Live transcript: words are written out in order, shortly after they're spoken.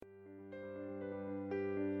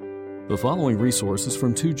The following resources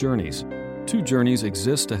from Two Journeys. Two Journeys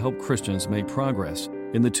exists to help Christians make progress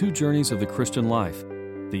in the two journeys of the Christian life,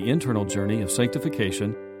 the internal journey of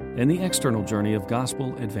sanctification and the external journey of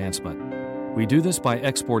gospel advancement. We do this by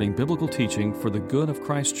exporting biblical teaching for the good of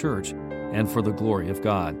Christ's church and for the glory of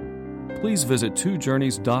God. Please visit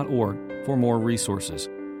twojourneys.org for more resources.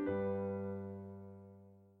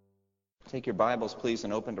 Take your Bibles, please,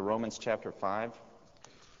 and open to Romans chapter 5.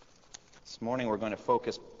 This morning we're going to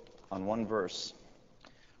focus on one verse,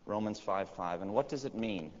 Romans 5:5. And what does it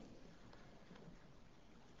mean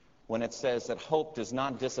when it says that hope does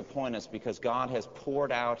not disappoint us because God has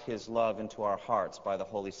poured out His love into our hearts by the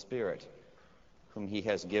Holy Spirit, whom He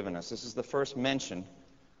has given us? This is the first mention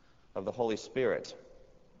of the Holy Spirit.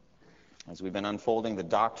 As we've been unfolding the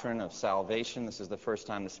doctrine of salvation, this is the first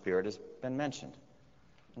time the Spirit has been mentioned.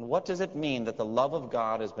 And what does it mean that the love of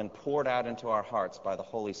God has been poured out into our hearts by the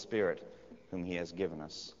Holy Spirit, whom He has given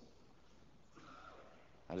us?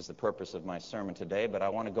 That is the purpose of my sermon today, but I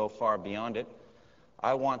want to go far beyond it.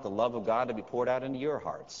 I want the love of God to be poured out into your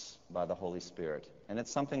hearts by the Holy Spirit. And it's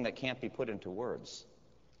something that can't be put into words.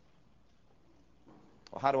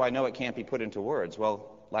 Well, how do I know it can't be put into words? Well,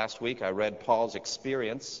 last week I read Paul's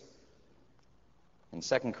experience. In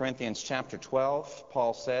 2 Corinthians chapter 12,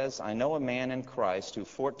 Paul says, I know a man in Christ who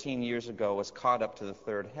 14 years ago was caught up to the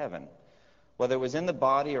third heaven. Whether it was in the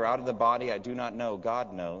body or out of the body, I do not know.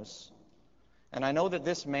 God knows. And I know that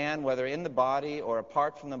this man, whether in the body or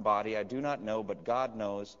apart from the body, I do not know, but God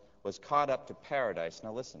knows, was caught up to paradise.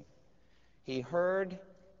 Now listen. He heard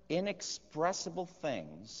inexpressible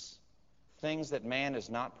things, things that man is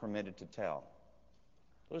not permitted to tell.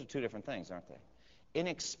 Those are two different things, aren't they?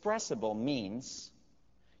 Inexpressible means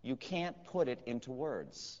you can't put it into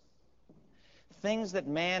words. Things that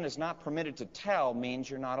man is not permitted to tell means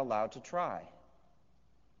you're not allowed to try.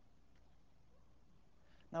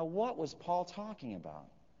 Now, what was Paul talking about?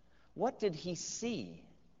 What did he see?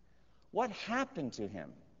 What happened to him?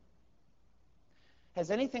 Has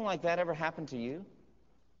anything like that ever happened to you?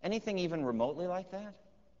 Anything even remotely like that?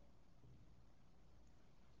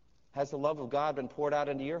 Has the love of God been poured out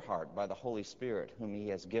into your heart by the Holy Spirit, whom He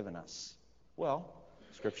has given us? Well,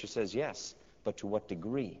 Scripture says yes, but to what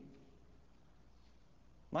degree?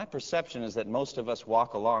 My perception is that most of us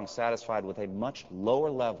walk along satisfied with a much lower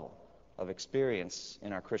level of experience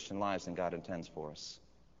in our Christian lives than God intends for us.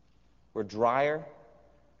 We're drier,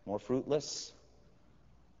 more fruitless,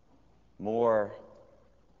 more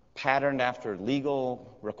patterned after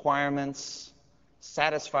legal requirements,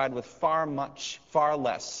 satisfied with far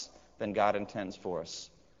less than God intends for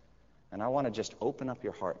us. And I want to just open up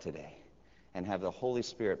your heart today and have the Holy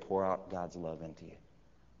Spirit pour out God's love into you.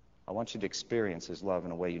 I want you to experience His love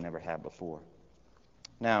in a way you never have before.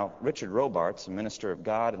 Now, Richard Robarts, a minister of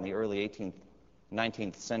God in the early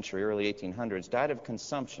 19th century, early 1800s, died of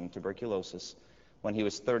consumption, tuberculosis, when he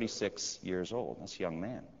was 36 years old. That's a young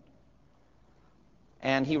man.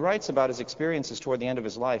 And he writes about his experiences toward the end of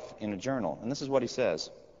his life in a journal. And this is what he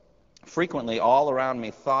says. Frequently, all around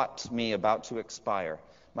me thought me about to expire.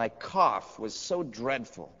 My cough was so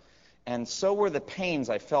dreadful, and so were the pains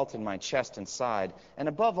I felt in my chest and side, and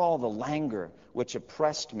above all the languor which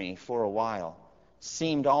oppressed me for a while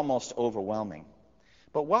seemed almost overwhelming.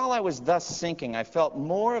 But while I was thus sinking, I felt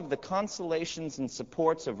more of the consolations and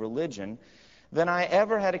supports of religion than I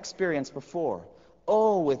ever had experienced before.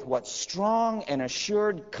 Oh, with what strong and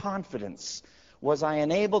assured confidence was I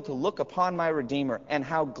enabled to look upon my Redeemer, and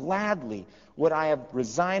how gladly would I have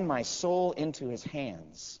resigned my soul into His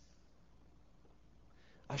hands.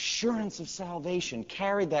 Assurance of salvation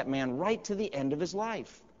carried that man right to the end of his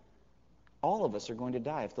life. All of us are going to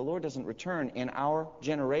die. If the Lord doesn't return in our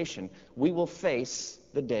generation, we will face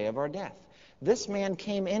the day of our death. This man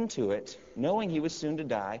came into it, knowing he was soon to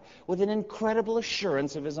die, with an incredible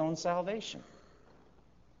assurance of his own salvation.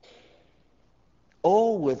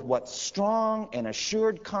 Oh, with what strong and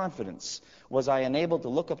assured confidence was I enabled to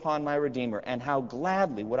look upon my Redeemer, and how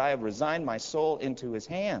gladly would I have resigned my soul into His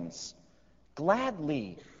hands.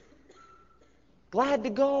 Gladly. Glad to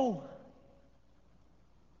go.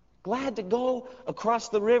 Glad to go across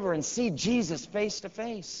the river and see Jesus face to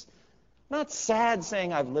face. Not sad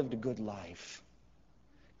saying I've lived a good life.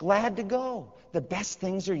 Glad to go. The best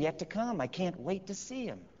things are yet to come. I can't wait to see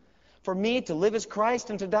Him. For me, to live is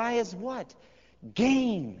Christ and to die is what?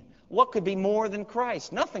 Gain. What could be more than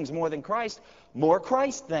Christ? Nothing's more than Christ. More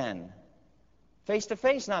Christ then. Face to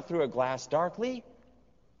face, not through a glass darkly.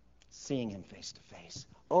 Seeing Him face to face.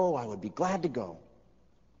 Oh, I would be glad to go.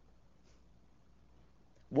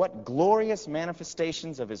 What glorious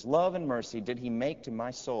manifestations of his love and mercy did he make to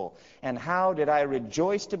my soul? And how did I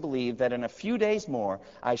rejoice to believe that in a few days more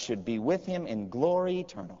I should be with him in glory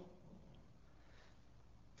eternal.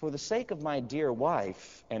 For the sake of my dear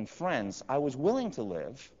wife and friends, I was willing to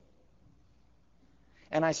live,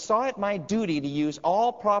 and I saw it my duty to use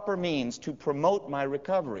all proper means to promote my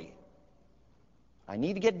recovery. I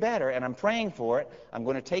need to get better, and I'm praying for it. I'm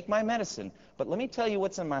going to take my medicine. But let me tell you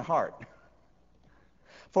what's in my heart.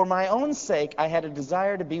 For my own sake, I had a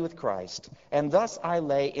desire to be with Christ, and thus I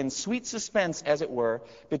lay in sweet suspense, as it were,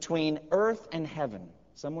 between earth and heaven,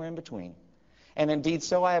 somewhere in between. And indeed,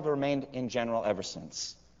 so I have remained in general ever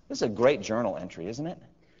since. This is a great journal entry, isn't it?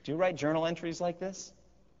 Do you write journal entries like this?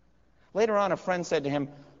 Later on, a friend said to him,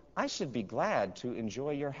 I should be glad to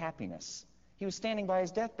enjoy your happiness. He was standing by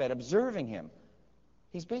his deathbed, observing him.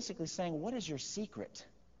 He's basically saying, what is your secret?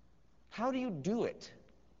 How do you do it?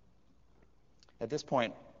 At this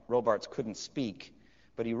point, Robarts couldn't speak,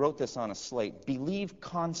 but he wrote this on a slate. Believe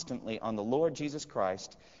constantly on the Lord Jesus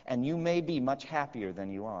Christ, and you may be much happier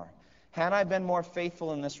than you are. Had I been more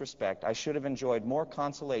faithful in this respect, I should have enjoyed more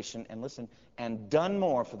consolation, and listen, and done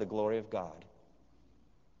more for the glory of God.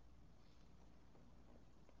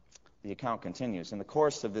 The account continues. In the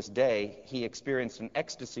course of this day, he experienced an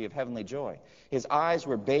ecstasy of heavenly joy. His eyes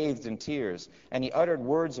were bathed in tears, and he uttered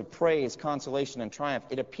words of praise, consolation, and triumph.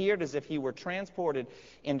 It appeared as if he were transported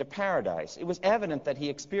into paradise. It was evident that he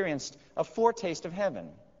experienced a foretaste of heaven.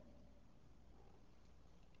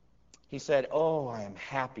 He said, oh, I am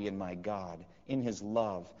happy in my God, in his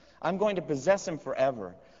love. I'm going to possess him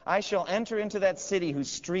forever. I shall enter into that city whose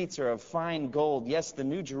streets are of fine gold. Yes, the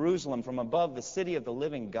new Jerusalem from above, the city of the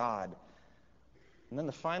living God. And then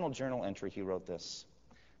the final journal entry, he wrote this.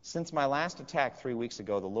 Since my last attack 3 weeks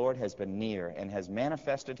ago, the Lord has been near and has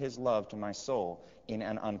manifested his love to my soul in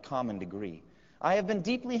an uncommon degree. I have been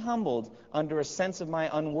deeply humbled under a sense of my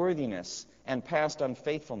unworthiness and past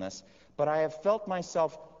unfaithfulness, but I have felt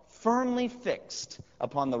myself firmly fixed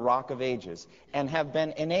upon the rock of ages, and have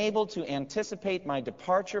been enabled to anticipate my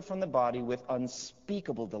departure from the body with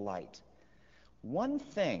unspeakable delight. One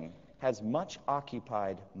thing has much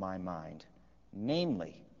occupied my mind,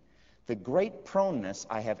 namely, the great proneness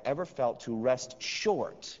I have ever felt to rest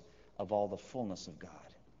short of all the fullness of God.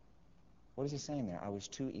 What is he saying there? I was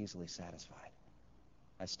too easily satisfied.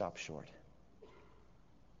 I stopped short.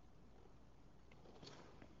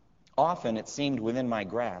 Often it seemed within my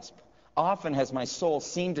grasp. Often has my soul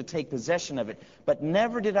seemed to take possession of it, but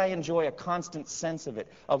never did I enjoy a constant sense of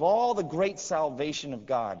it, of all the great salvation of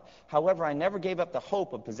God. However, I never gave up the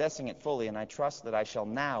hope of possessing it fully, and I trust that I shall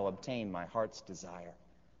now obtain my heart's desire.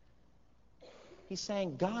 He's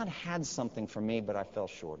saying, God had something for me, but I fell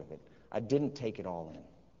short of it. I didn't take it all in.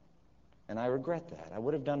 And I regret that. I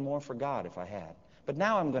would have done more for God if I had. But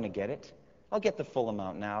now I'm going to get it. I'll get the full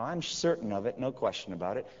amount now. I'm certain of it, no question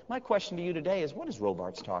about it. My question to you today is, what is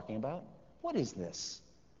Robarts talking about? What is this?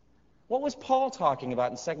 What was Paul talking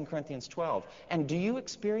about in 2 Corinthians 12? And do you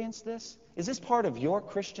experience this? Is this part of your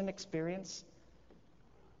Christian experience?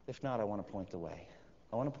 If not, I want to point the way.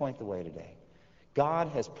 I want to point the way today. God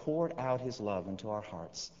has poured out his love into our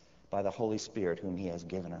hearts by the Holy Spirit whom he has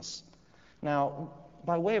given us. Now,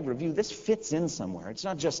 by way of review, this fits in somewhere. It's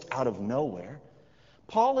not just out of nowhere.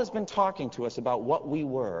 Paul has been talking to us about what we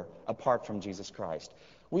were apart from Jesus Christ.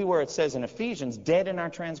 We were, it says in Ephesians, dead in our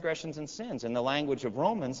transgressions and sins. In the language of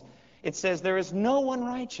Romans, it says, there is no one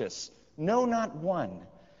righteous, no, not one.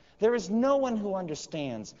 There is no one who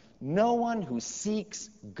understands, no one who seeks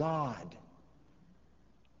God.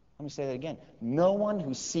 Let me say that again. No one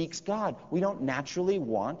who seeks God. We don't naturally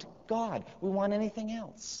want God. We want anything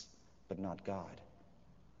else, but not God.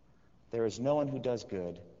 There is no one who does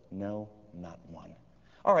good, no, not one.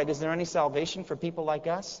 All right, is there any salvation for people like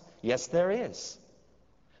us? Yes, there is.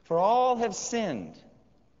 For all have sinned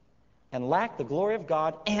and lack the glory of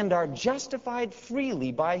God and are justified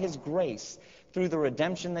freely by his grace through the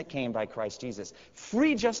redemption that came by Christ Jesus.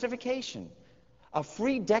 Free justification. A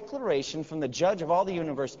free declaration from the judge of all the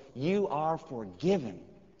universe. You are forgiven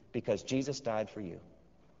because Jesus died for you.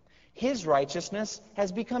 His righteousness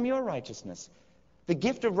has become your righteousness. The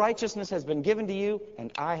gift of righteousness has been given to you,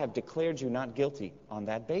 and I have declared you not guilty on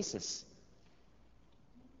that basis.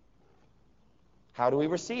 How do we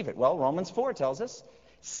receive it? Well, Romans 4 tells us,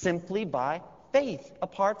 simply by faith,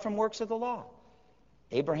 apart from works of the law.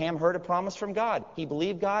 Abraham heard a promise from God. He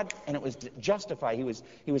believed God, and it was justified.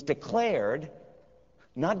 He was declared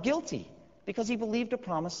not guilty because he believed a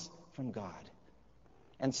promise from God.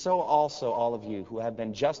 And so also all of you who have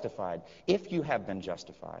been justified, if you have been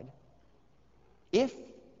justified, if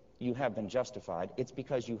you have been justified. It's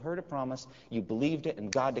because you heard a promise, you believed it,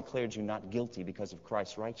 and God declared you not guilty because of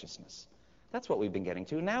Christ's righteousness. That's what we've been getting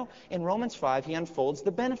to. Now, in Romans 5, he unfolds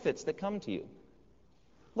the benefits that come to you.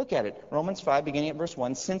 Look at it. Romans 5, beginning at verse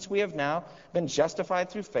 1. Since we have now been justified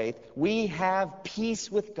through faith, we have peace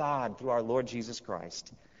with God through our Lord Jesus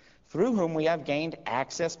Christ, through whom we have gained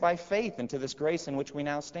access by faith into this grace in which we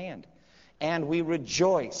now stand. And we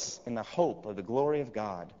rejoice in the hope of the glory of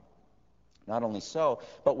God. Not only so,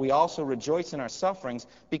 but we also rejoice in our sufferings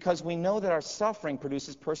because we know that our suffering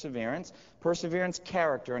produces perseverance, perseverance,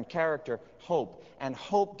 character, and character, hope. And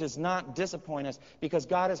hope does not disappoint us because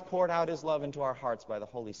God has poured out his love into our hearts by the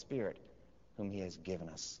Holy Spirit, whom he has given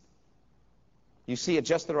us. You see, at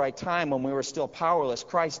just the right time, when we were still powerless,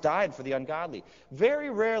 Christ died for the ungodly. Very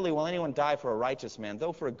rarely will anyone die for a righteous man,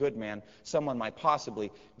 though for a good man, someone might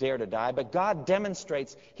possibly dare to die. But God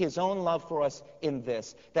demonstrates his own love for us in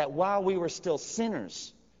this, that while we were still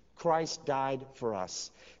sinners, Christ died for us.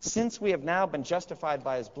 Since we have now been justified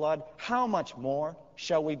by his blood, how much more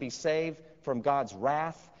shall we be saved from God's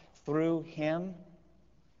wrath through him?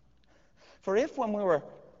 For if when we were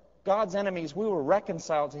God's enemies, we were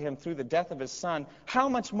reconciled to him through the death of his Son, how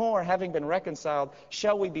much more, having been reconciled,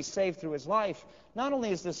 shall we be saved through his life? Not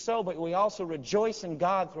only is this so, but we also rejoice in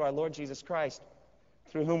God through our Lord Jesus Christ,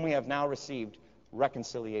 through whom we have now received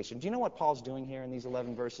reconciliation. Do you know what Paul's doing here in these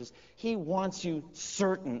 11 verses? He wants you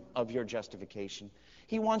certain of your justification.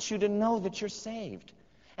 He wants you to know that you're saved,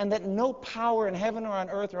 and that no power in heaven or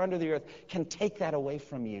on earth or under the earth can take that away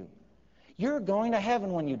from you. You're going to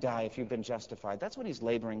heaven when you die if you've been justified. That's what he's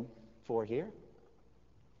laboring for here.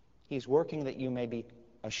 He's working that you may be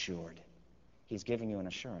assured. He's giving you an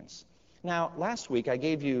assurance. Now, last week I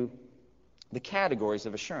gave you the categories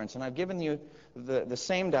of assurance, and I've given you the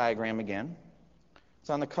same diagram again. It's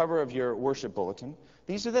on the cover of your worship bulletin.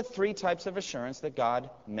 These are the three types of assurance that God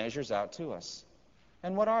measures out to us.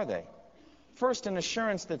 And what are they? First, an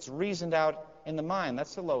assurance that's reasoned out in the mind.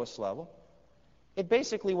 That's the lowest level. It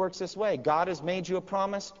basically works this way. God has made you a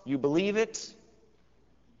promise. You believe it.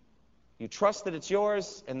 You trust that it's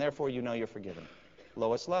yours, and therefore you know you're forgiven.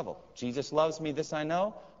 Lowest level. Jesus loves me, this I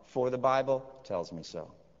know, for the Bible tells me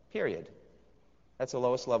so. Period. That's the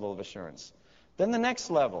lowest level of assurance. Then the next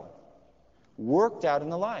level, worked out in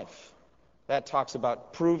the life. That talks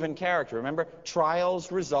about proven character. Remember,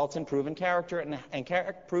 trials result in proven character,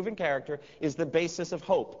 and proven character is the basis of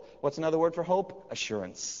hope. What's another word for hope?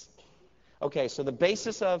 Assurance. Okay, so the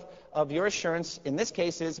basis of your assurance in this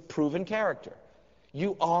case is proven character.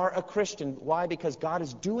 You are a Christian. Why? Because God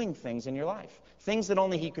is doing things in your life. Things that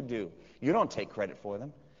only he could do. You don't take credit for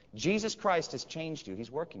them. Jesus Christ has changed you. He's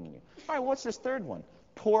working in you. All right, what's this third one?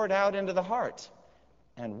 Poured out into the heart.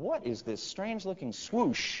 And what is this strange-looking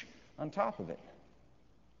swoosh on top of it?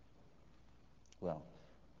 Well,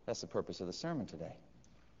 that's the purpose of the sermon today.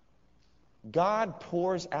 God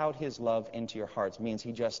pours out his love into your hearts. Means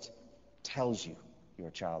he just tells you you're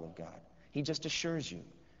a child of God. He just assures you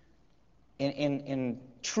in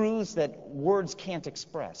truths that words can't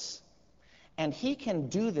express. And he can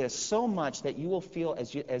do this so much that you will feel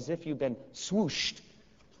as if you've been swooshed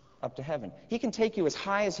up to heaven. He can take you as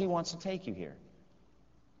high as he wants to take you here.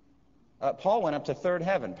 Paul went up to third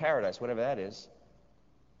heaven, paradise, whatever that is.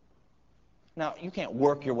 Now, you can't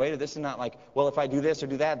work your way to this. It's not like, well, if I do this or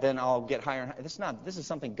do that, then I'll get higher and higher. This is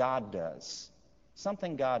something God does.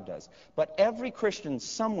 Something God does. But every Christian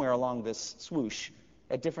somewhere along this swoosh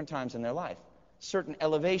at different times in their life, certain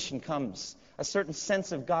elevation comes, a certain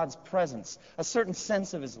sense of God's presence, a certain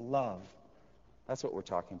sense of his love. That's what we're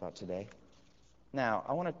talking about today. Now,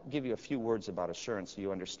 I want to give you a few words about assurance so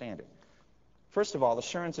you understand it. First of all,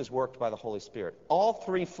 assurance is worked by the Holy Spirit. All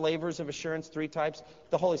three flavors of assurance, three types,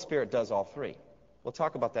 the Holy Spirit does all three. We'll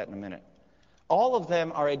talk about that in a minute. All of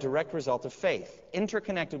them are a direct result of faith,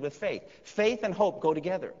 interconnected with faith. Faith and hope go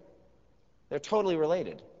together. They're totally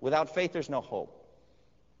related. Without faith, there's no hope.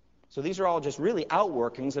 So these are all just really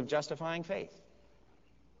outworkings of justifying faith.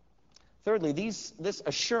 Thirdly, this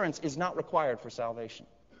assurance is not required for salvation.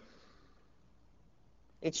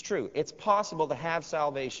 It's true. It's possible to have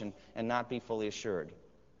salvation and not be fully assured.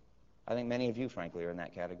 I think many of you, frankly, are in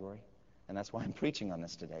that category. And that's why I'm preaching on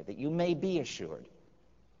this today, that you may be assured.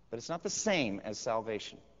 But it's not the same as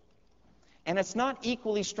salvation. And it's not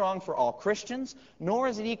equally strong for all Christians, nor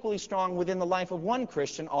is it equally strong within the life of one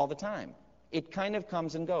Christian all the time. It kind of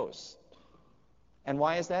comes and goes. And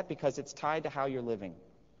why is that? Because it's tied to how you're living.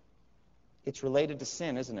 It's related to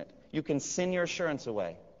sin, isn't it? You can sin your assurance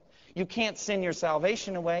away. You can't sin your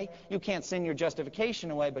salvation away. You can't sin your justification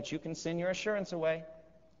away, but you can sin your assurance away.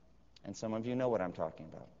 And some of you know what I'm talking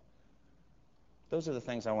about. Those are the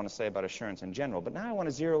things I want to say about assurance in general. But now I want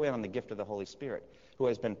to zero in on the gift of the Holy Spirit, who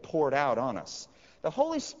has been poured out on us. The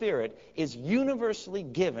Holy Spirit is universally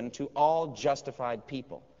given to all justified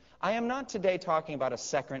people. I am not today talking about a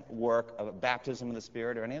second work of a baptism of the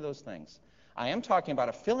Spirit or any of those things. I am talking about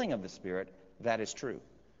a filling of the Spirit. That is true.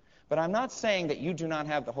 But I'm not saying that you do not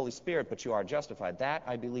have the Holy Spirit, but you are justified. That,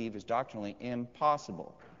 I believe, is doctrinally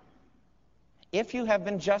impossible. If you have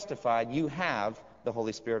been justified, you have the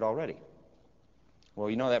Holy Spirit already. Well,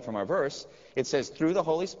 you know that from our verse. It says, through the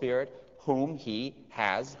Holy Spirit, whom he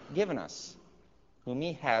has given us. Whom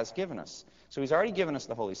he has given us. So he's already given us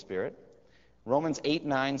the Holy Spirit. Romans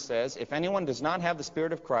 8:9 says, if anyone does not have the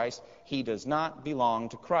Spirit of Christ, he does not belong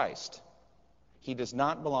to Christ. He does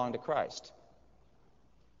not belong to Christ.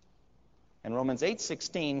 And Romans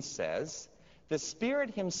 8:16 says, the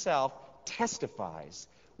Spirit himself testifies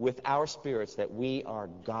with our spirits that we are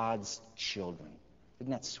God's children.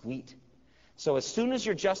 Isn't that sweet? So as soon as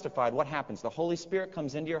you're justified, what happens? The Holy Spirit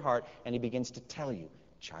comes into your heart and he begins to tell you,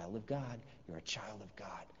 child of God, you're a child of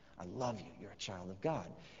God. I love you. You're a child of God.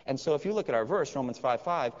 And so if you look at our verse, Romans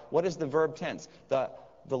 5:5, what is the verb tense? The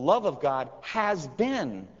love of God has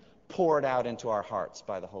been poured out into our hearts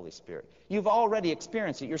by the Holy Spirit. You've already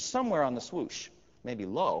experienced it. You're somewhere on the swoosh. Maybe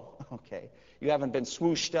low, okay. You haven't been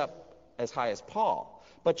swooshed up as high as Paul,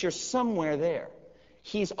 but you're somewhere there.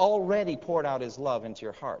 He's already poured out his love into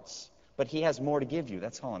your hearts, but he has more to give you.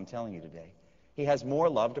 That's all I'm telling you today. He has more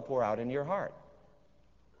love to pour out into your heart.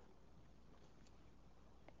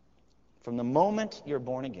 From the moment you're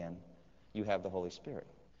born again, you have the Holy Spirit.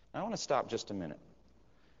 Now, I want to stop just a minute.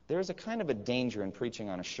 There is a kind of a danger in preaching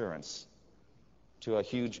on assurance to a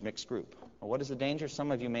huge mixed group. Well, what is the danger?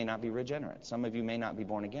 Some of you may not be regenerate. Some of you may not be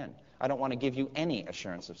born again. I don't want to give you any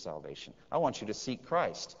assurance of salvation. I want you to seek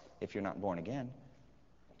Christ if you're not born again.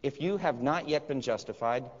 If you have not yet been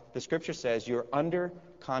justified, the Scripture says you're under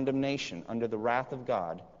condemnation, under the wrath of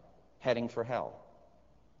God, heading for hell.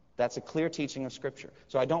 That's a clear teaching of Scripture.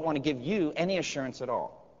 So I don't want to give you any assurance at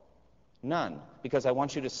all. None. Because I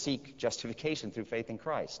want you to seek justification through faith in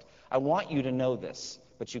Christ. I want you to know this,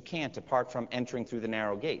 but you can't apart from entering through the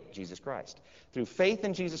narrow gate, Jesus Christ. Through faith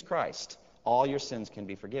in Jesus Christ, all your sins can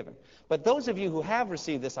be forgiven. But those of you who have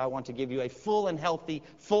received this, I want to give you a full and healthy,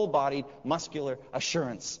 full-bodied, muscular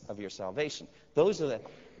assurance of your salvation. These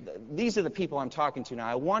are the people I'm talking to now.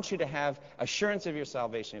 I want you to have assurance of your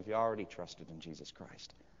salvation if you already trusted in Jesus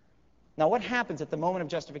Christ. Now, what happens at the moment of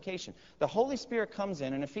justification? The Holy Spirit comes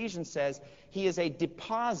in, and Ephesians says he is a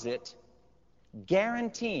deposit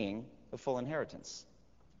guaranteeing the full inheritance.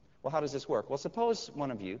 Well, how does this work? Well, suppose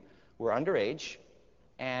one of you were underage,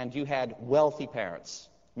 and you had wealthy parents,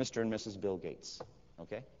 Mr. and Mrs. Bill Gates.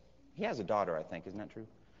 Okay? He has a daughter, I think. Isn't that true?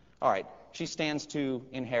 All right. She stands to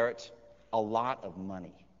inherit a lot of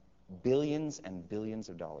money, billions and billions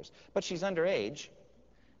of dollars. But she's underage,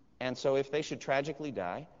 and so if they should tragically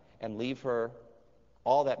die and leave her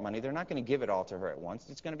all that money, they're not going to give it all to her at once.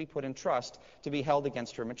 It's going to be put in trust to be held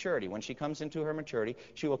against her maturity. When she comes into her maturity,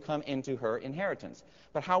 she will come into her inheritance.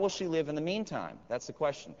 But how will she live in the meantime? That's the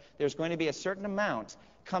question. There's going to be a certain amount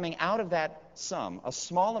coming out of that sum, a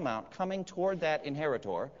small amount coming toward that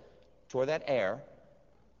inheritor, toward that heir,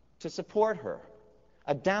 to support her.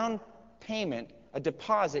 A down payment, a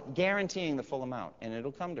deposit guaranteeing the full amount, and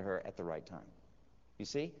it'll come to her at the right time. You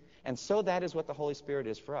see? And so that is what the Holy Spirit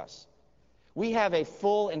is for us. We have a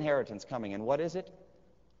full inheritance coming, and what is it?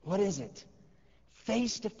 What is it?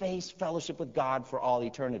 Face-to-face fellowship with God for all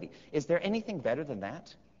eternity. Is there anything better than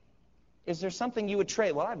that? Is there something you would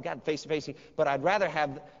trade? Well, I've got face-to-face, but I'd rather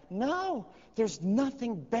have... No, there's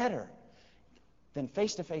nothing better than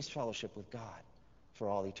face-to-face fellowship with God for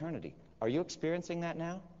all eternity. Are you experiencing that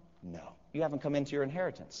now? No. You haven't come into your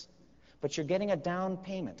inheritance. But you're getting a down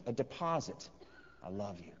payment, a deposit. I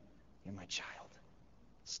love you. You're my child.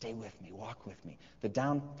 Stay with me. Walk with me. The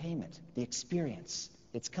down payment, the experience,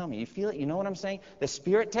 it's coming. You feel it? You know what I'm saying? The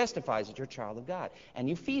Spirit testifies that you're a child of God. And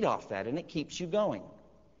you feed off that, and it keeps you going.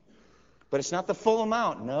 But it's not the full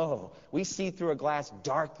amount. No. We see through a glass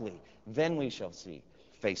darkly. Then we shall see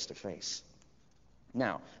face to face.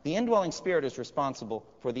 Now, the indwelling Spirit is responsible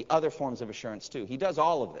for the other forms of assurance too. He does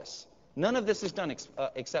all of this. None of this is done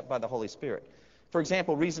except by the Holy Spirit. For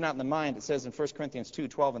example, reason out in the mind, it says in 1 Corinthians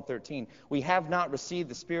 2:12 and 13, we have not received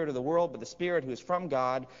the spirit of the world, but the Spirit who is from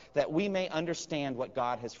God, that we may understand what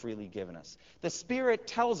God has freely given us. The Spirit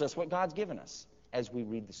tells us what God's given us as we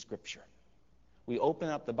read the Scripture. We open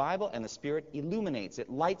up the Bible, and the Spirit illuminates. It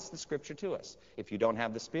lights the Scripture to us. If you don't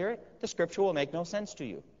have the Spirit, the Scripture will make no sense to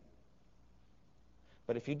you.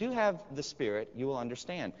 But if you do have the Spirit, you will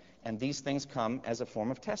understand. And these things come as a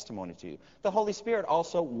form of testimony to you. The Holy Spirit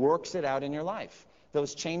also works it out in your life.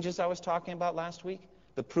 Those changes I was talking about last week,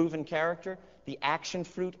 the proven character, the action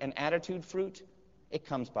fruit and attitude fruit, it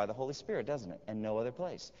comes by the Holy Spirit, doesn't it? And no other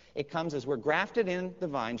place. It comes as we're grafted in the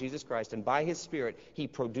vine, Jesus Christ, and by His Spirit, He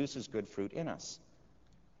produces good fruit in us.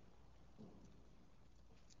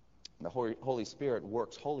 The Holy Spirit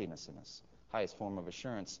works holiness in us. Highest form of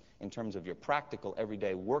assurance in terms of your practical,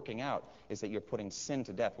 everyday working out is that you're putting sin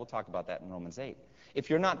to death. We'll talk about that in Romans 8. If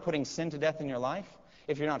you're not putting sin to death in your life,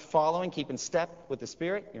 if you're not following, keeping step with the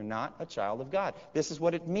Spirit, you're not a child of God. This is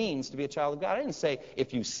what it means to be a child of God. I didn't say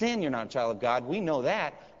if you sin, you're not a child of God. We know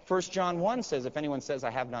that. 1 John 1 says, if anyone says,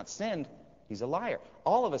 I have not sinned, he's a liar.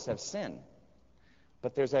 All of us have sin.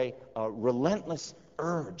 But there's a relentless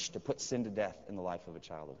urge to put sin to death in the life of a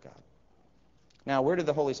child of God. Now, where did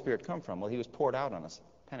the Holy Spirit come from? Well, He was poured out on us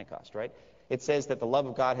at Pentecost, right? It says that the love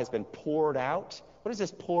of God has been poured out. What is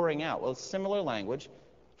this pouring out? Well, it's similar language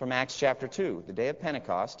from Acts chapter 2, the day of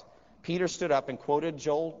Pentecost. Peter stood up and quoted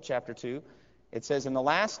Joel chapter 2. It says, in the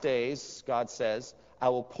last days, God says, I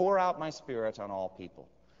will pour out my Spirit on all people.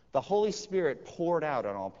 The Holy Spirit poured out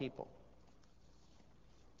on all people.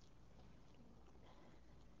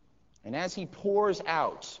 And as He pours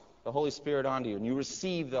out the Holy Spirit onto you, and you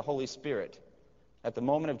receive the Holy Spirit, at the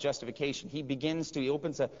moment of justification, He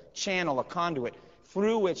opens a channel, a conduit,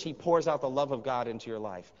 through which He pours out the love of God into your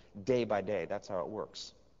life, day by day. That's how it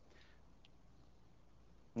works.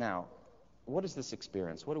 Now, what is this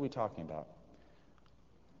experience? What are we talking about?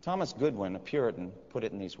 Thomas Goodwin, a Puritan, put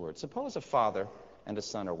it in these words. Suppose a father and a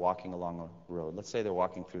son are walking along a road. Let's say they're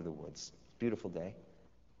walking through the woods. Beautiful day.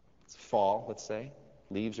 It's fall, let's say.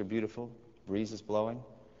 Leaves are beautiful. Breeze is blowing.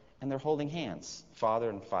 And they're holding hands,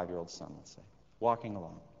 father and 5-year-old son, let's say, walking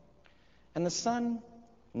along. And the son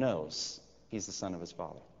knows he's the son of his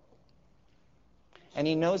father. And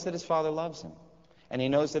he knows that his father loves him. And he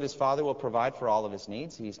knows that his father will provide for all of his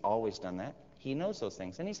needs. He's always done that. He knows those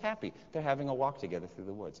things, and he's happy. They're having a walk together through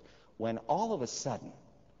the woods. When all of a sudden,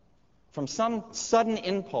 from some sudden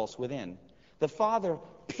impulse within, the father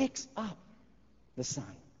picks up the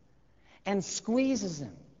son and squeezes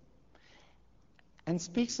him and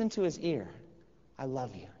speaks into his ear, I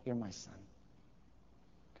love you, you're my son.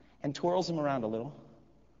 And twirls him around a little,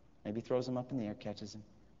 maybe throws him up in the air, catches him,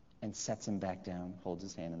 and sets him back down, holds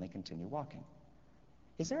his hand, and they continue walking.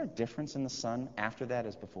 Is there a difference in the son after that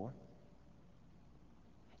as before?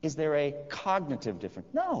 Is there a cognitive difference?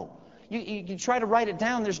 No. You try to write it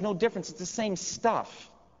down, there's no difference. It's the same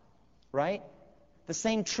stuff, right? The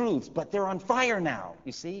same truths, but they're on fire now,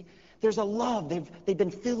 you see? There's a love. They've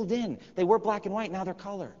been filled in. They were black and white, now they're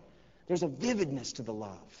color. There's a vividness to the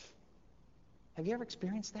love. Have you ever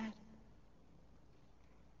experienced that?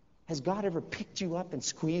 Has God ever picked you up and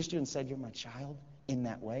squeezed you and said, you're my child, in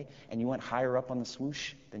that way, and you went higher up on the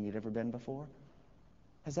swoosh than you'd ever been before?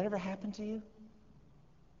 Has that ever happened to you?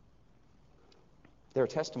 There are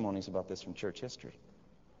testimonies about this from church history.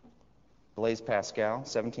 Blaise Pascal,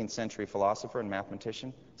 17th century philosopher and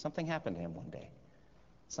mathematician, something happened to him one day.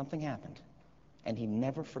 Something happened, and he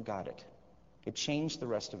never forgot it. It changed the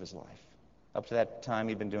rest of his life. Up to that time,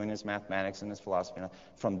 he'd been doing his mathematics and his philosophy.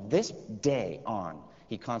 From this day on,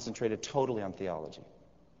 he concentrated totally on theology.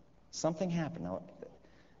 Something happened. Now,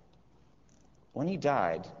 when he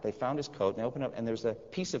died, they found his coat, and they opened up, and there's a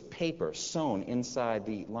piece of paper sewn inside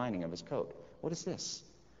the lining of his coat. What is this?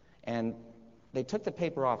 And they took the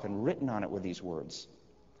paper off and written on it were these words.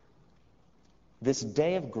 This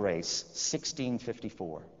day of grace,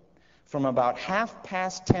 1654, from about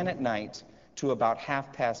 10:30 at night to about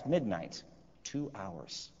 10:30 midnight, 2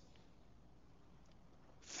 hours.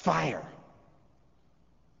 Fire.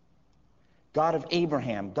 God of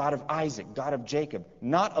Abraham, God of Isaac, God of Jacob,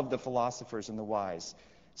 not of the philosophers and the wise.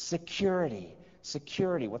 Security.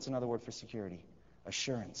 Security. What's another word for security?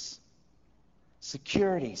 Assurance.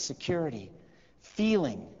 Security, security.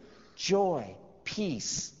 Feeling, joy,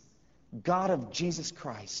 peace. God of Jesus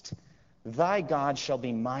Christ, thy God shall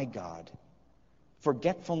be my God.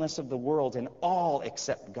 Forgetfulness of the world in all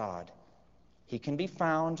except God. He can be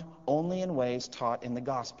found only in ways taught in the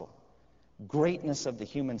gospel. Greatness of the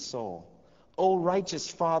human soul. O righteous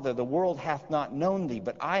Father, the world hath not known thee,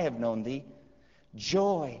 but I have known thee.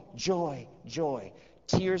 Joy, joy, joy.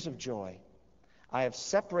 Tears of joy. I have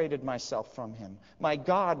separated myself from him. My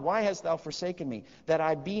God, why hast thou forsaken me, that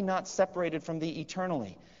I be not separated from thee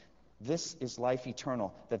eternally? This is life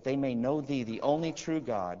eternal, that they may know thee, the only true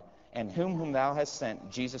God, and whom thou hast sent,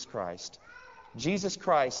 Jesus Christ. Jesus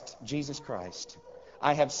Christ, Jesus Christ.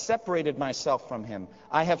 I have separated myself from him.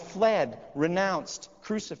 I have fled, renounced,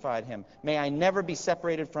 crucified him. May I never be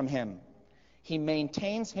separated from him. He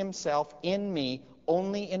maintains himself in me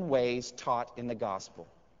only in ways taught in the gospel.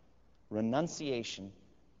 Renunciation,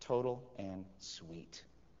 total and sweet.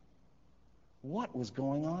 What was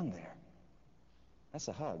going on there? That's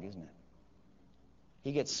a hug, isn't it?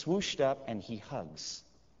 He gets swooshed up and he hugs.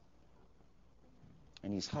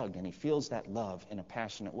 And he's hugged and he feels that love in a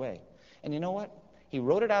passionate way. And you know what? He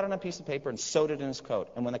wrote it out on a piece of paper and sewed it in his coat.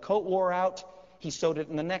 And when the coat wore out, he sewed it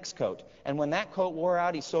in the next coat. And when that coat wore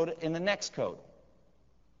out, he sewed it in the next coat.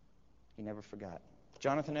 He never forgot.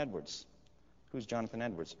 Jonathan Edwards. Who's Jonathan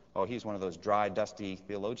Edwards? Oh, he's one of those dry, dusty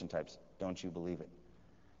theologian types. Don't you believe it?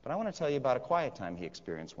 But I want to tell you about a quiet time he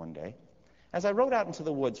experienced one day. As I rode out into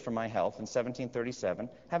the woods for my health in 1737,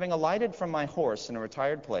 having alighted from my horse in a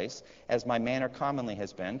retired place, as my manner commonly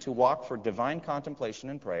has been, to walk for divine contemplation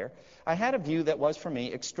and prayer, I had a view that was for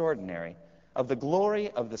me extraordinary, of the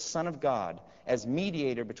glory of the Son of God as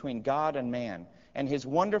mediator between God and man, and his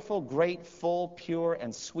wonderful, great, full, pure,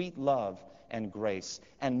 and sweet love and grace,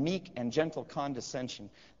 and meek and gentle condescension.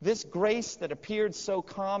 This grace that appeared so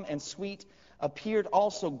calm and sweet appeared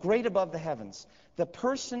also great above the heavens. The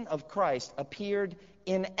person of Christ appeared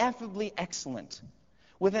ineffably excellent,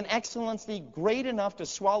 with an excellency great enough to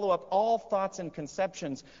swallow up all thoughts and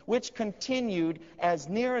conceptions, which continued, as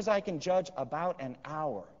near as I can judge, about an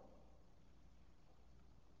hour.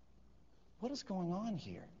 What is going on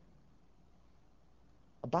here?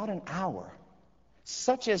 About an hour,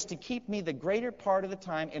 such as to keep me the greater part of the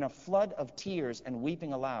time in a flood of tears and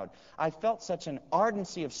weeping aloud. I felt such an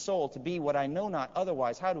ardency of soul to be what I know not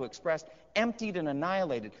otherwise how to express, emptied and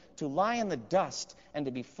annihilated, to lie in the dust and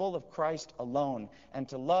to be full of Christ alone, and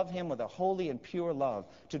to love him with a holy and pure love,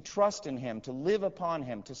 to trust in him, to live upon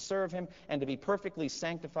him, to serve him, and to be perfectly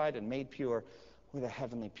sanctified and made pure with a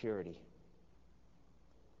heavenly purity.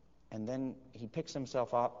 And then he picks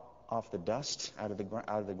himself up off the dust, out of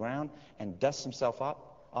the ground, and dusts himself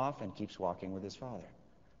off and keeps walking with his Father.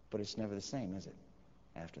 But it's never the same, is it,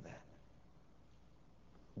 after that?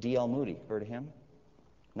 D.L. Moody, heard of him?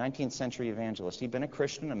 19th century evangelist. He'd been a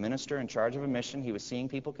Christian, a minister in charge of a mission. He was seeing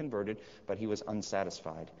people converted, but he was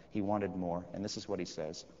unsatisfied. He wanted more, and this is what he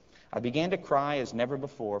says. I began to cry as never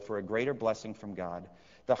before for a greater blessing from God.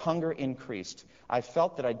 The hunger increased. I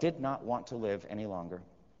felt that I did not want to live any longer.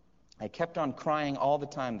 I kept on crying all the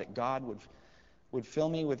time that God would fill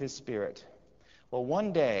me with his Spirit. Well,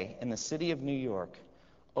 one day in the city of New York,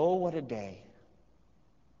 oh, what a day.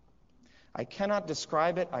 I cannot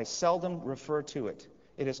describe it. I seldom refer to it.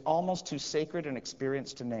 It is almost too sacred an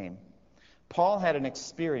experience to name. Paul had an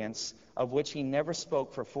experience of which he never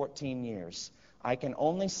spoke for 14 years. I can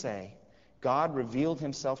only say God revealed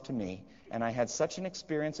himself to me, and I had such an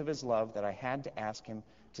experience of his love that I had to ask him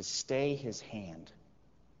to stay his hand.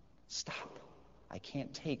 Stop. I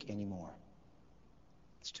can't take any more.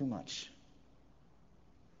 It's too much.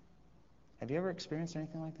 Have you ever experienced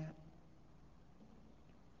anything like that?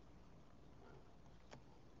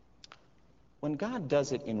 When God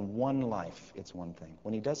does it in one life, it's one thing.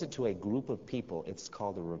 When he does it to a group of people, it's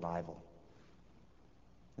called a revival.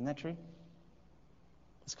 Isn't that true?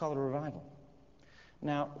 It's called a revival.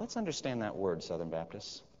 Now, let's understand that word, Southern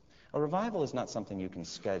Baptists. A revival is not something you can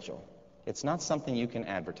schedule. It's not something you can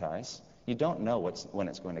advertise. You don't know when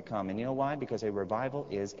it's going to come. And you know why? Because a revival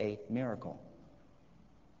is a miracle.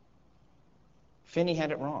 Finney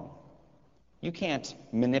had it wrong. You can't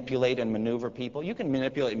manipulate and maneuver people. You can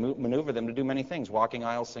manipulate and maneuver them to do many things, walking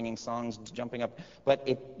aisles, singing songs, jumping up. But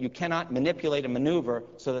you cannot manipulate and maneuver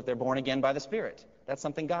so that they're born again by the Spirit. That's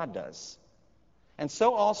something God does. And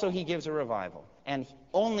so also he gives a revival. And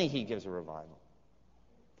only he gives a revival.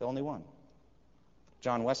 The only one.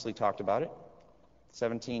 John Wesley talked about it.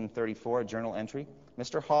 1734, a journal entry.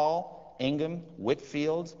 Mr. Hall, Ingham,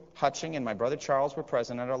 Whitfield, Hutching, and my brother Charles were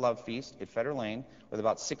present at our love feast at Fetter Lane with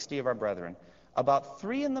about 60 of our brethren. About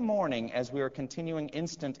 3 a.m, as we were continuing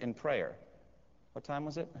instant in prayer. What time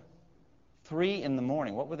was it? 3 a.m.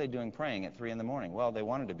 What were they doing praying at 3 a.m? Well, they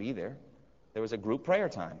wanted to be there. There was a group prayer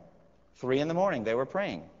time. 3 a.m, they were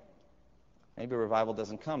praying. Maybe revival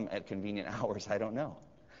doesn't come at convenient hours, I don't know.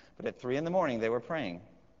 But at 3 a.m, they were praying.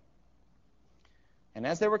 And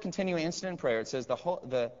as they were continuing instant in prayer, it says,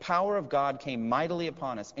 the power of God came mightily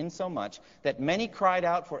upon us, insomuch that many cried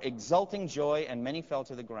out for exulting joy, and many fell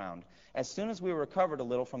to the ground. As soon as we recovered a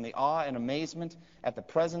little from the awe and amazement at the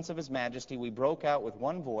presence of his majesty, we broke out with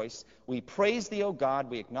one voice, "We praise thee, O God,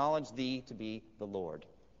 we acknowledge thee to be the Lord."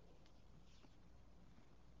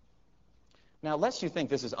 Now, lest you think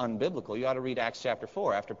this is unbiblical, you ought to read Acts chapter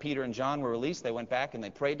 4. After Peter and John were released, they went back and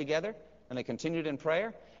they prayed together, And they continued in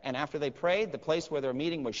prayer, and after they prayed, the place where they're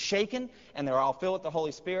meeting was shaken, and they were all filled with the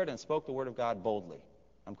Holy Spirit and spoke the word of God boldly.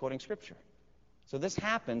 I'm quoting Scripture. So this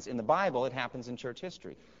happens in the Bible. It happens in church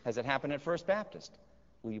history. Has it happened at First Baptist?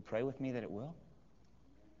 Will you pray with me that it will?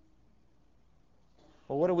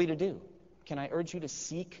 Well, what are we to do? Can I urge you to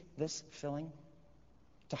seek this filling?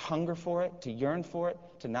 To hunger for it, to yearn for it,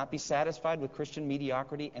 to not be satisfied with Christian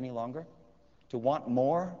mediocrity any longer? To want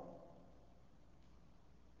more?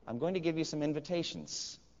 I'm going to give you some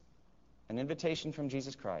invitations. An invitation from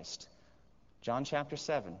Jesus Christ. John chapter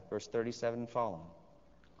 7, verse 37 and following.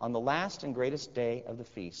 On the last and greatest day of the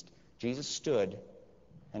feast, Jesus stood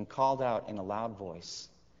and called out in a loud voice,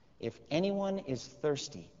 "If anyone is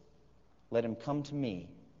thirsty, let him come to me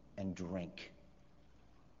and drink."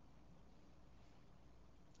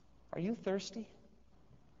 Are you thirsty?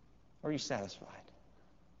 Or are you satisfied?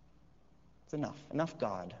 It's enough. Enough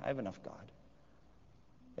God. I have enough God.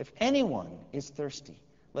 If anyone is thirsty,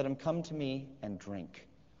 let him come to me and drink.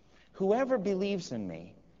 Whoever believes in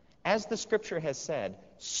me, as the Scripture has said,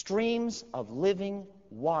 streams of living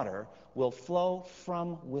water will flow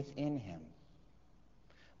from within him.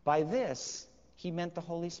 By this, he meant the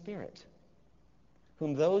Holy Spirit,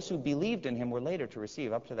 whom those who believed in him were later to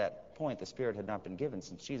receive. Up to that point, the Spirit had not been given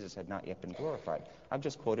since Jesus had not yet been glorified. I've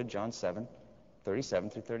just quoted John 7, 37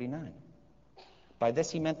 through 39. By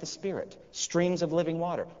this he meant the Spirit, streams of living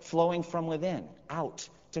water flowing from within, out.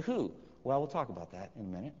 To who? Well, we'll talk about that in a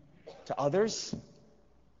minute. To others?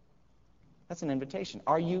 That's an invitation.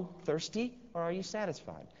 Are you thirsty or are you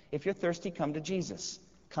satisfied? If you're thirsty, come to Jesus.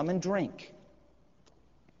 Come and drink.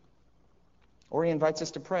 Or he invites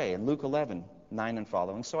us to pray in Luke 11, 9 and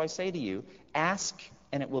following. So I say to you, ask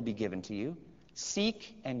and it will be given to you.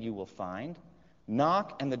 Seek and you will find.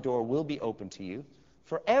 Knock and the door will be opened to you.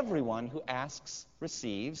 For everyone who asks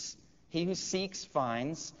receives. He who seeks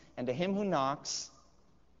finds. And to him who knocks,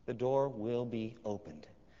 the door will be opened.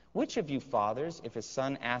 Which of you fathers, if his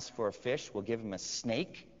son asks for a fish, will give him a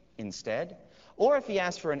snake instead? Or if he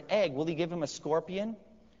asks for an egg, will he give him a scorpion?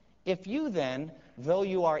 If you then, though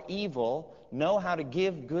you are evil, know how to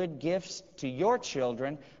give good gifts to your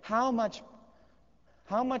children, how much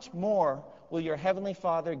more will your heavenly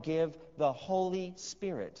Father give the Holy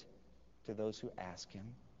Spirit to those who ask him?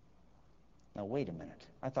 Now, wait a minute.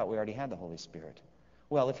 I thought we already had the Holy Spirit.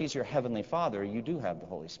 Well, if he's your heavenly Father, you do have the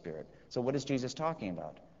Holy Spirit. So what is Jesus talking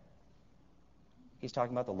about? He's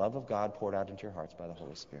talking about the love of God poured out into your hearts by the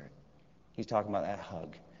Holy Spirit. He's talking about that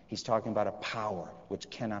hug. He's talking about a power which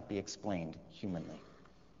cannot be explained humanly.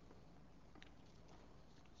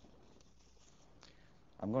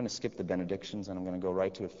 I'm going to skip the benedictions and I'm going to go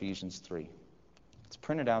right to Ephesians 3. It's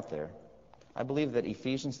printed out there. I believe that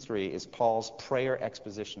Ephesians 3 is Paul's prayer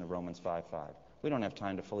exposition of Romans 5:5. We don't have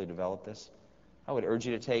time to fully develop this. I would urge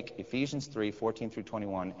you to take Ephesians 3, 14 through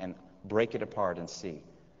 21 and break it apart and see.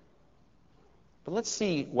 But let's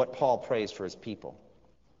see what Paul prays for his people.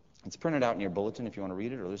 It's printed out in your bulletin if you want to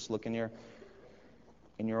read it, or just look in your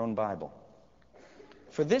own Bible.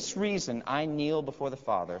 For this reason I kneel before the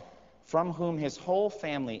Father, from whom his whole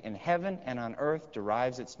family in heaven and on earth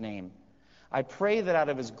derives its name. I pray that out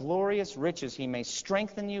of his glorious riches he may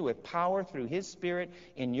strengthen you with power through his Spirit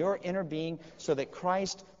in your inner being, so that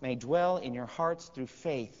Christ may dwell in your hearts through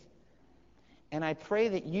faith. And I pray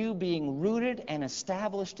that you, being rooted and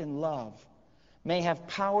established in love, may have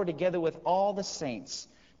power together with all the saints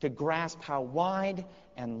to grasp how wide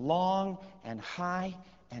and long and high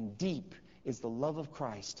and deep is the love of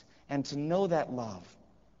Christ, and to know that love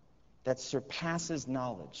that surpasses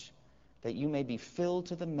knowledge, that you may be filled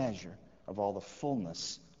to the measure of all the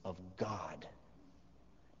fullness of God.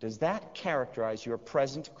 Does that characterize your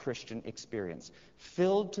present Christian experience?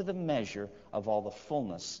 Filled to the measure of all the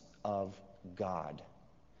fullness of God.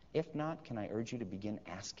 If not, can I urge you to begin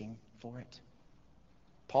asking for it?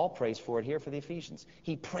 Paul prays for it here for the Ephesians.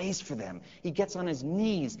 He prays for them. He gets on his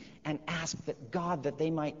knees and asks that God, that they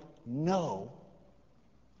might know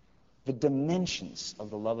the dimensions of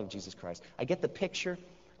the love of Jesus Christ. I get the picture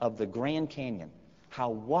of the Grand Canyon, how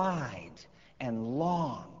wide and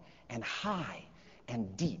long and high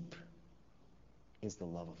and deep is the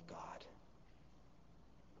love of God.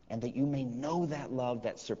 And that you may know that love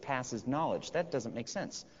that surpasses knowledge. That doesn't make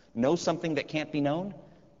sense. Know something that can't be known?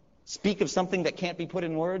 Speak of something that can't be put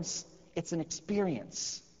in words? It's an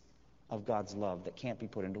experience of God's love that can't be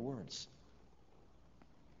put into words.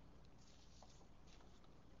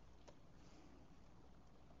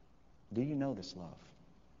 Do you know this love?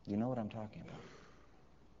 Do you know what I'm talking about?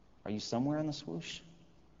 Are you somewhere in the swoosh?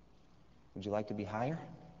 Would you like to be higher?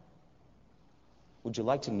 Would you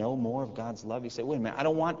like to know more of God's love? You say, wait a minute, I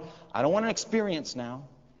don't want an experience now.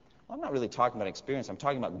 I'm not really talking about experience. I'm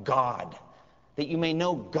talking about God. That you may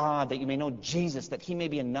know God, that you may know Jesus, that he may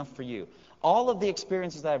be enough for you. All of the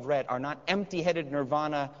experiences that I've read are not empty-headed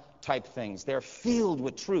nirvana type things. They're filled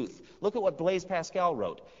with truth. Look at what Blaise Pascal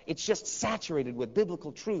wrote. It's just saturated with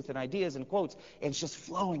biblical truth and ideas and quotes, and it's just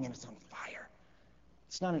flowing and it's on fire.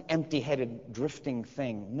 It's not an empty-headed drifting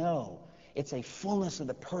thing. No, it's a fullness of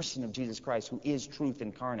the person of Jesus Christ, who is truth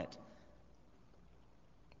incarnate.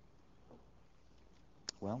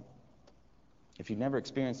 Well, if you've never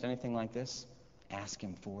experienced anything like this, ask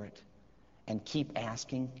him for it. And keep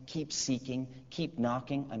asking, keep seeking, keep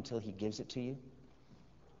knocking until he gives it to you.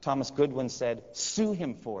 Thomas Goodwin said, sue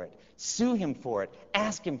him for it. Sue him for it.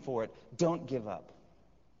 Ask him for it. Don't give up.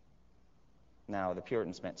 Now, the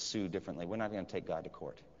Puritans meant sue differently. We're not going to take God to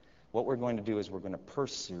court. What we're going to do is we're going to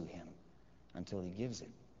pursue him until he gives it.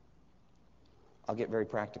 I'll get very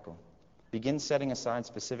practical. Begin setting aside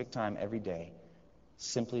specific time every day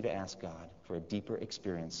simply to ask God for a deeper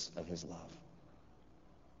experience of his love.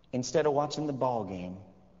 Instead of watching the ball game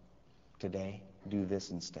today, do this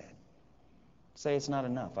instead. Say it's not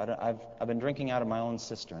enough. I've been drinking out of my own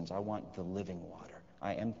cisterns. I want the living water.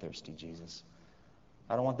 I am thirsty, Jesus.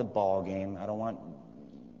 I don't want the ball game. I don't want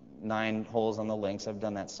 9 holes on the links. I've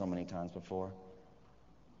done that so many times before.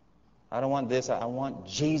 I don't want this. I want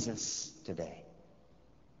Jesus today.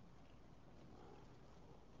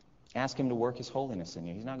 Ask him to work his holiness in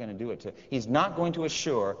you. He's not going to do it. He's not going to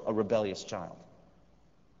assure a rebellious child.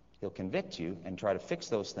 He'll convict you and try to fix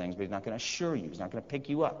those things, but he's not going to assure you. He's not going to pick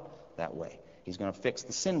you up that way. He's going to fix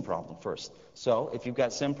the sin problem first. So if you've got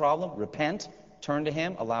a sin problem, repent, turn to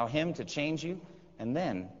him, allow him to change you, and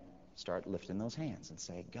then start lifting those hands and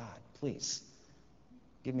say, God, please,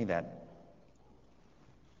 give me that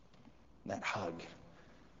hug.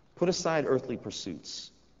 Put aside earthly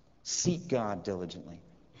pursuits. Seek God diligently.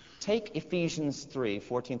 Take Ephesians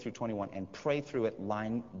 3:14 through 21, and pray through it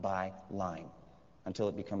line by line until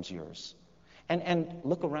it becomes yours. And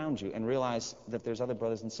look around you and realize that there's other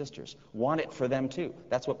brothers and sisters. Want it for them too.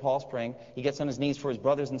 That's what Paul's praying. He gets on his knees for his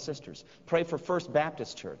brothers and sisters. Pray for First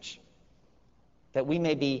Baptist Church, that we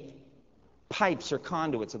may be pipes or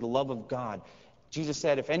conduits of the love of God. Jesus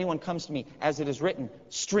said, if anyone comes to me, as it is written,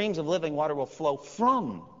 streams of living water will flow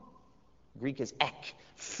from, Greek is ek,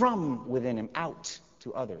 from within him out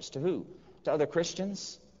to others. To who? To other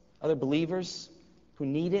Christians, other believers who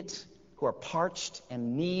need it, who are parched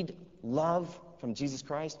and need love from Jesus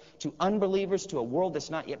Christ, to unbelievers, to a world that's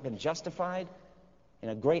not yet been justified, in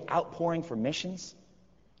a great outpouring for missions.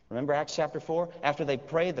 Remember Acts chapter 4? After they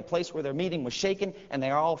prayed, the place where they're meeting was shaken, and they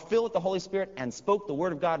are all filled with the Holy Spirit and spoke the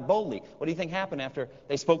Word of God boldly. What do you think happened after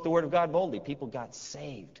they spoke the Word of God boldly? People got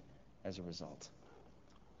saved as a result.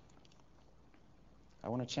 I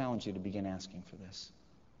want to challenge you to begin asking for this.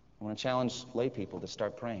 I want to challenge lay people to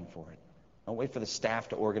start praying for it. Don't wait for the staff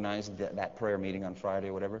to organize that prayer meeting on Friday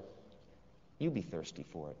or whatever. You be thirsty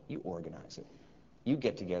for it. You organize it. You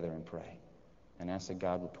get together and pray. And ask that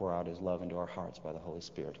God would pour out his love into our hearts by the Holy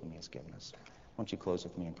Spirit whom he has given us. Why don't you close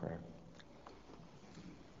with me in prayer?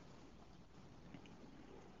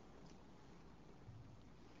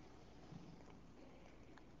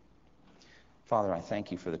 Father, I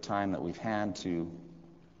thank you for the time that we've had to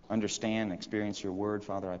understand and experience your word.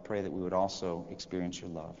 Father, I pray that we would also experience your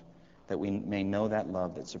love, that we may know that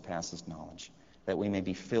love that surpasses knowledge, that we may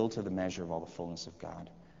be filled to the measure of all the fullness of God.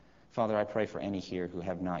 Father, I pray for any here who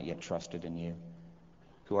have not yet trusted in you,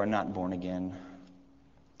 who are not born again.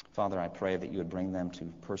 Father, I pray that you would bring them to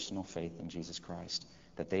personal faith in Jesus Christ,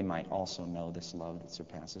 that they might also know this love that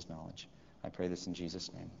surpasses knowledge. I pray this in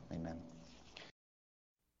Jesus' name. Amen.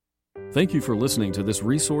 Thank you for listening to this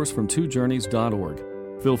resource from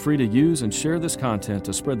twojourneys.org. Feel free to use and share this content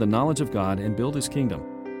to spread the knowledge of God and build his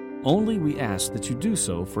kingdom. Only we ask that you do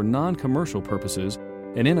so for non-commercial purposes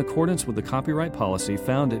and in accordance with the copyright policy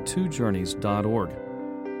found at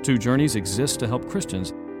twojourneys.org. Two Journeys exists to help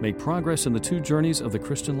Christians make progress in the two journeys of the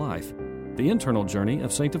Christian life, the internal journey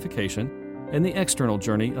of sanctification and the external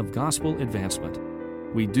journey of gospel advancement.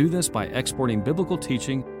 We do this by exporting biblical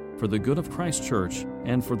teaching for the good of Christ's church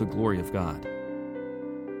and for the glory of God.